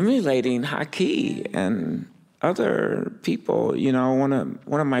emulating Haki and other people. You know, one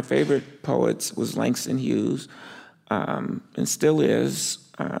of my favorite poets was Langston Hughes, and still is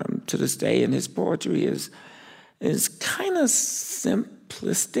to this day. And his poetry is kind of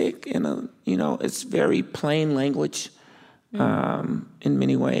simplistic in a, you know, it's very plain language in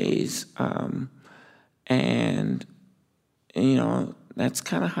many ways, and you know, that's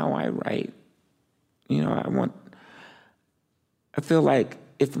kind of how I write. You know, I feel like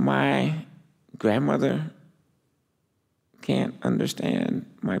if my grandmother can't understand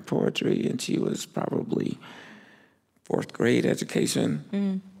my poetry, and she was probably 4th grade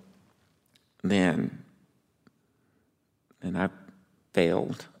education, then I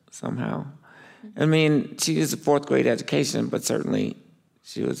failed somehow. I mean, she is a 4th grade education, but certainly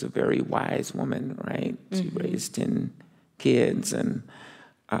she was a very wise woman, right? She raised 10 kids, and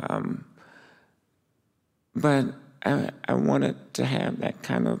but I wanted to have that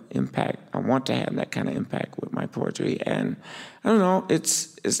kind of impact. I want to have that kind of impact with my poetry, and I don't know.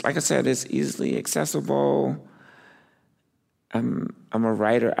 It's like I said, it's easily accessible. I'm a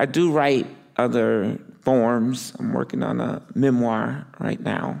writer. I do write other forms. I'm working on a memoir right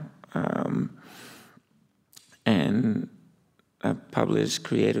now, and I publish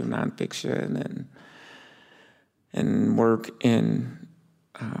creative nonfiction and work in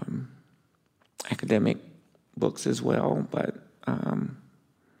academic books as well. But I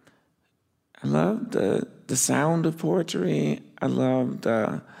love the sound of poetry. I love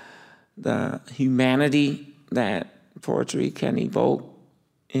the humanity that poetry can evoke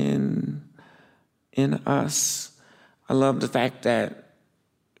in us. I love the fact that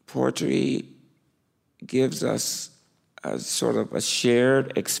poetry gives us a sort of a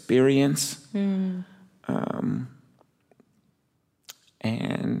shared experience, and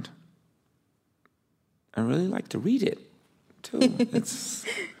I really like to read it too. It's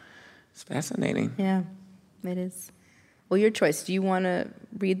fascinating. Yeah, it is. Well, your choice. Do you want to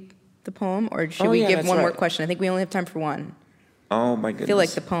read the poem, or should we give one more question? I think we only have time for one. Oh my goodness. I feel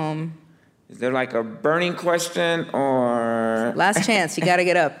like the poem. Is there like a burning question, or last chance? You got to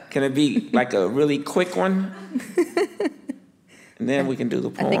get up. Can it be like a really quick one? And then we can do the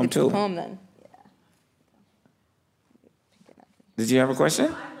poem too. I think it's the poem then. Yeah. Did you have a question? I'd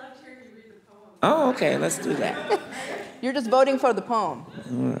love to hear you read the poem. Oh, okay. Let's do that. You're just voting for the poem.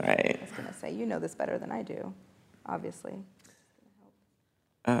 All right. I was going to say, you know this better than I do, obviously.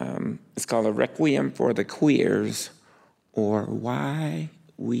 It's called A Requiem for the Queers, or Why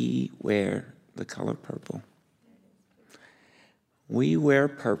We Wear the Color Purple. We wear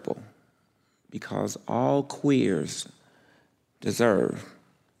purple because all queers deserve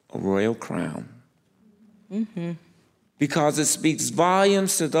a royal crown. Because it speaks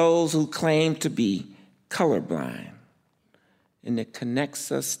volumes to those who claim to be colorblind, and it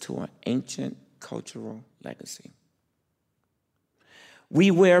connects us to an ancient cultural legacy. We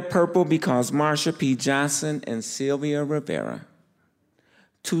wear purple because Marsha P. Johnson and Sylvia Rivera,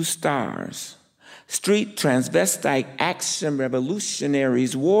 2 stars, street transvestite action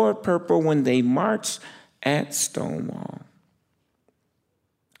revolutionaries, wore purple when they marched at Stonewall.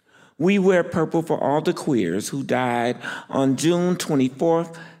 We wear purple for all the queers who died on June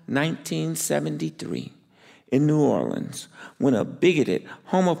 24th, 1973 in New Orleans when a bigoted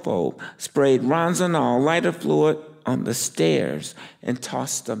homophobe sprayed Ronzanol lighter fluid on the stairs and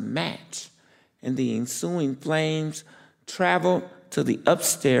tossed a match, and the ensuing flames traveled to the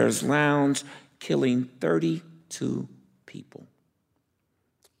upstairs lounge, killing 32 people,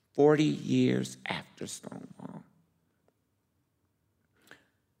 40 years after Stonewall.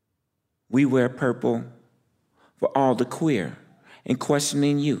 We wear purple for all the queer and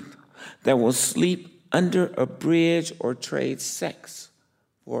questioning youth that will sleep under a bridge or trade sex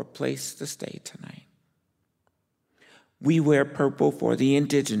for a place to stay tonight. We wear purple for the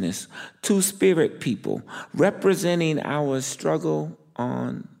indigenous, two-spirit people representing our struggle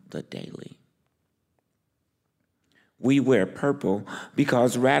on the daily. We wear purple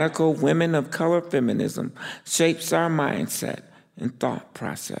because radical women of color feminism shapes our mindset and thought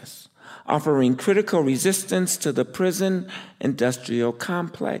process, offering critical resistance to the prison industrial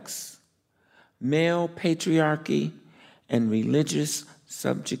complex, male patriarchy, and religious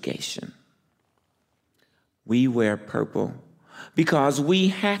subjugation. We wear purple because we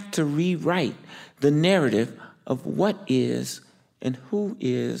have to rewrite the narrative of what is and who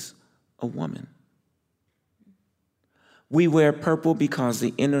is a woman. We wear purple because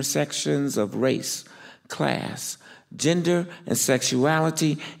the intersections of race, class, gender, and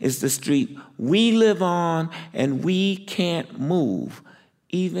sexuality is the street we live on, and we can't move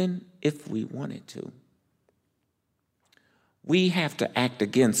even if we wanted to. We have to act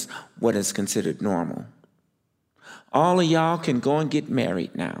against what is considered normal. All of y'all can go and get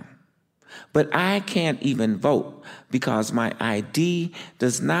married now, but I can't even vote because my ID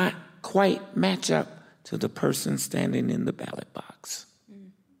does not quite match up to the person standing in the ballot box.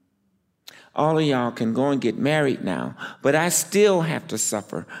 All of y'all can go and get married now, but I still have to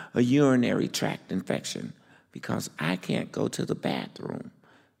suffer a urinary tract infection because I can't go to the bathroom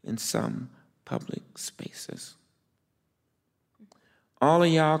in some public spaces. All of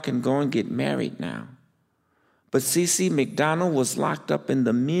y'all can go and get married now, but Cece McDonald was locked up in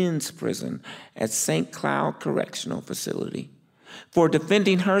the men's prison at St. Cloud Correctional Facility for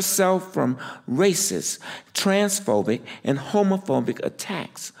defending herself from racist, transphobic, and homophobic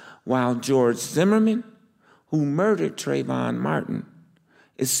attacks, while George Zimmerman, who murdered Trayvon Martin,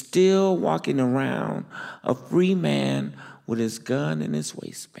 is still walking around a free man with his gun in his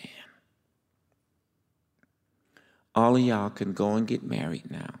waistband. All of y'all can go and get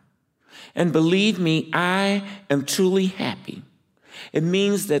married now. And believe me, I am truly happy. It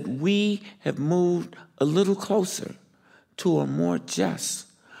means that we have moved a little closer to a more just,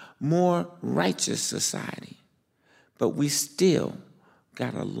 more righteous society. But we still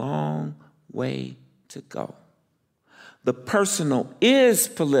got a long way to go. The personal is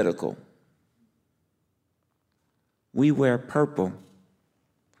political. We wear purple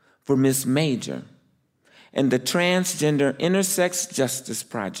for Miss Major and the Transgender Intersex Justice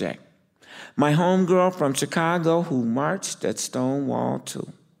Project, my homegirl from Chicago who marched at Stonewall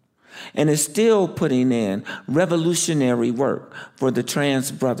too, and is still putting in revolutionary work for the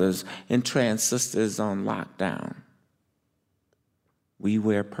trans brothers and trans sisters on lockdown. We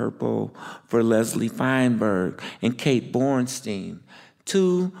wear purple for Leslie Feinberg and Kate Bornstein,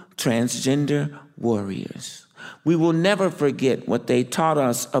 2 transgender warriors. We will never forget what they taught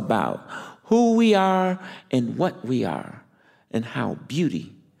us about who we are and what we are, and how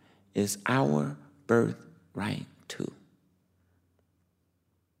beauty is our birthright too.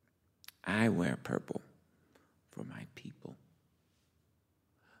 I wear purple for my people,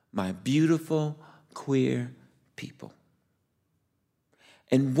 my beautiful queer people.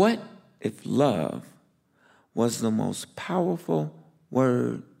 And what if love was the most powerful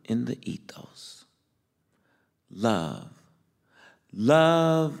word in the ethos? Love,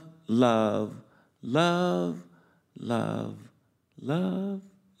 love, love, love, love, love,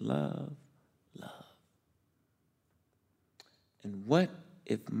 love, love. And what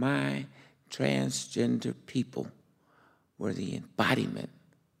if my transgender people were the embodiment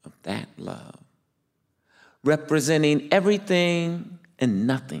of that love, representing everything and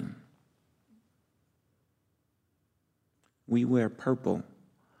nothing? We wear purple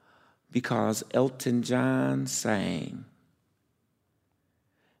because Elton John sang,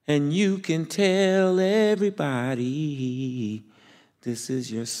 and you can tell everybody this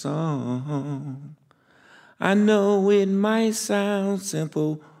is your song. I know it might sound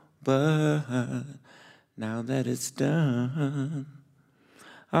simple, but now that it's done,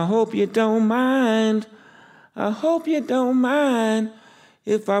 I hope you don't mind. I hope you don't mind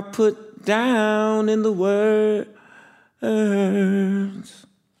if I put down in the words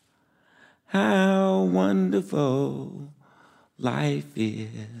how wonderful life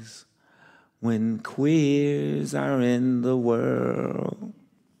is when queers are in the world.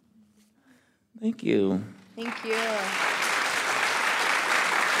 Thank you. Thank you.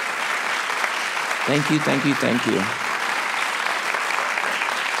 Thank you, thank you, thank you.